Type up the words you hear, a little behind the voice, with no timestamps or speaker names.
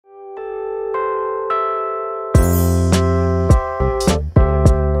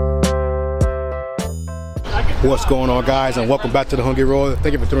What's going on, guys, and welcome back to the Hungry Royal.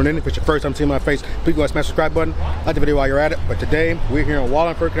 Thank you for tuning in. If it's your first time seeing my face, please go and smash the subscribe button, like the video while you're at it. But today we're here in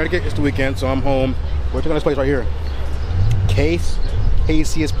Wallingford, Connecticut. It's the weekend, so I'm home. We're checking this place right here,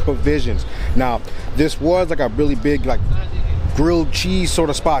 Caseus Provisions. Now, this was like a really big, like, grilled cheese sort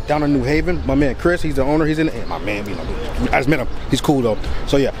of spot down in New Haven. My man Chris, he's the owner. He's in it. My man, you know, I just met him. He's cool though.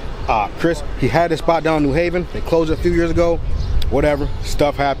 So yeah, Chris, he had this spot down in New Haven. They closed it a few years ago. Whatever,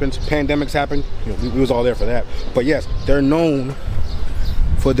 stuff happens, pandemics happen, you know, we was all there for that. But yes, they're known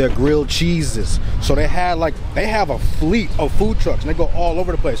for their grilled cheeses. So they have a fleet of food trucks, and they go all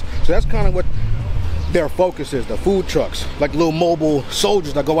over the place. So that's kind of what their focus is, the food trucks, like little mobile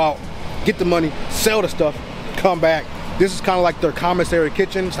soldiers that go out, get the money, sell the stuff, come back. This is kind of like their commissary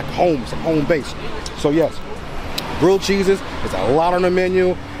kitchen. It's like home, it's like home base. So yes, grilled cheeses, there's a lot on the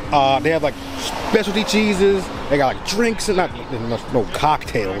menu. They have like specialty cheeses. They got like drinks and no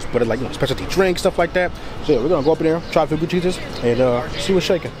cocktails, but it's like, you know, specialty drinks, stuff like that. So yeah, we're gonna go up in there, try a few good cheeses, and see what's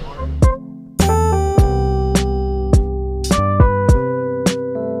shaking.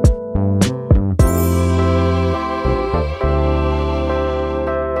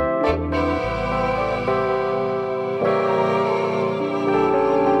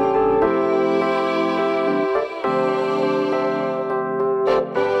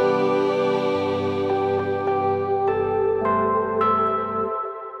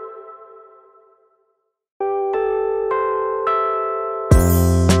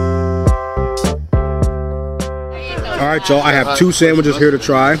 Alright, y'all, I have two sandwiches here to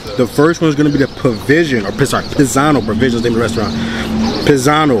try. The first one is going to be the Pisano Provisions, name of the restaurant.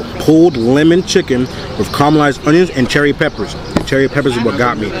 Pisano, pulled lemon chicken with caramelized onions and cherry peppers. The cherry peppers is what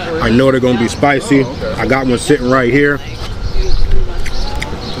got me. I know they're going to be spicy. I got one sitting right here.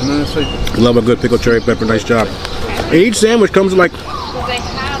 Love a good pickled cherry pepper, nice job. And each sandwich comes with like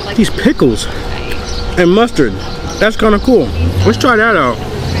these pickles and mustard. That's kind of cool. Let's try that out.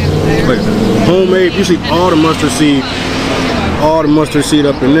 Like homemade, you see all the mustard seed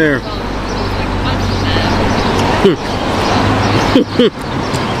up in there.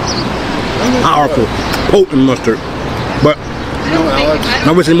 Powerful, potent mustard. But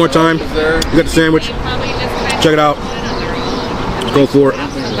not wasting more time. You got the sandwich. Check it out. Let's go for it.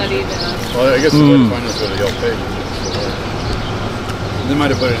 Well, I guess the way to find this with a Yelp page. They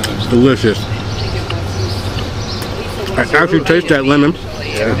might have put it in there. It's delicious. I actually taste that lemon.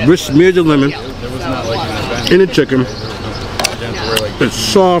 Rich smidge of lemon in the chicken. It's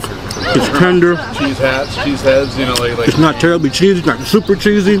soft, it's tender. Cheese heads, you know, like it's not terribly cheesy, it's not super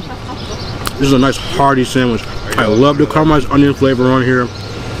cheesy. This is a nice hearty sandwich. I love the caramelized onion flavor on here.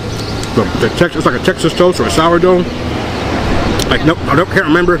 The texture, it's like a Texas toast or a sourdough. Like, nope, I can't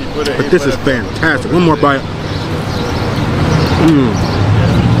remember, but this is fantastic. One more bite.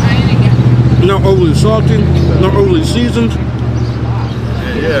 Not overly salty, not overly seasoned.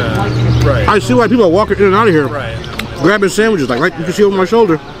 Yeah, right. I see why people are walking in and out of here, grabbing sandwiches, like you can see over my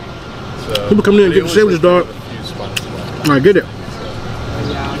shoulder. So, people come in and get the sandwiches, dog. I get it.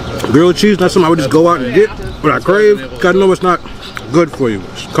 Grilled cheese, not something I would just go out and get, but I crave. Gotta know it's not good for you.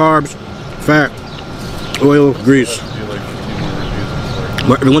 It's carbs, fat, oil, grease.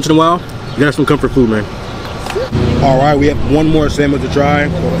 But every once in a while, you gotta have some comfort food, man. Alright, we have one more sandwich to try.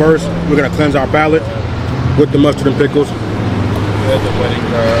 But first, we're gonna cleanse our palate with the mustard and pickles.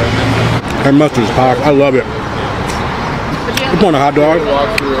 That mustard is powerful. I love it. Put on a hot dog.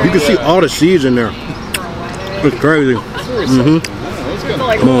 You can see all the seeds in there. It's crazy.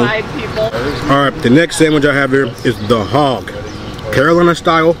 Alright, the next sandwich I have here is the Hog. Carolina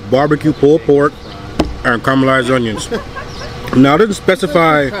style barbecue pulled pork and caramelized onions. Now it doesn't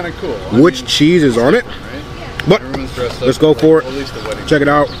specify which cheese is on it, but let's go for it. Check it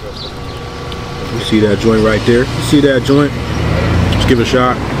out. You see that joint right there? You see that joint? Let's give it a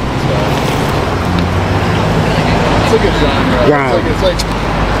shot. It's like a genre. Wow. It's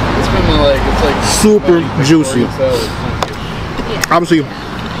like super juicy. Obviously,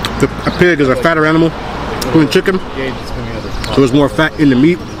 a pig is a fatter animal than chicken, so there's more fat in the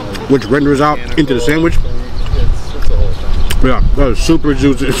meat, which renders out into the sandwich. Yeah, that is super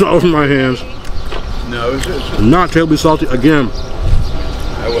juicy. It's all over my hands. No, it's not terribly salty. Again,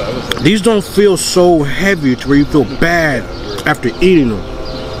 these don't feel so heavy to where you feel bad after eating them.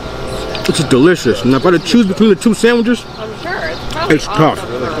 It's delicious. Now, if I had to choose between the two sandwiches, it's tough.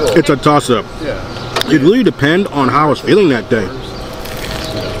 It's a toss-up. It really depends on how I was feeling that day.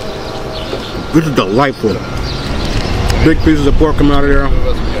 This is delightful. Big pieces of pork coming out of there.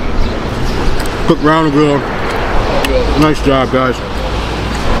 Cooked round and grilled. Nice job, guys.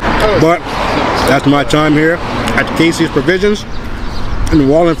 But that's my time here at Caseus Provisions in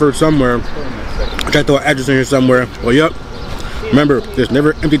Wallingford somewhere. I try to throw an address in here somewhere. Well, yep. Remember, there's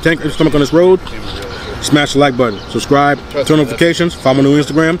never empty tank or stomach on this road. Smash the like button, subscribe, turn notifications, follow me on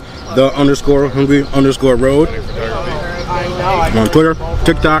Instagram, _hungry_road. I'm on Twitter,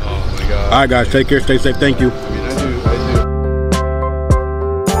 TikTok. Alright guys, take care, stay safe, thank you.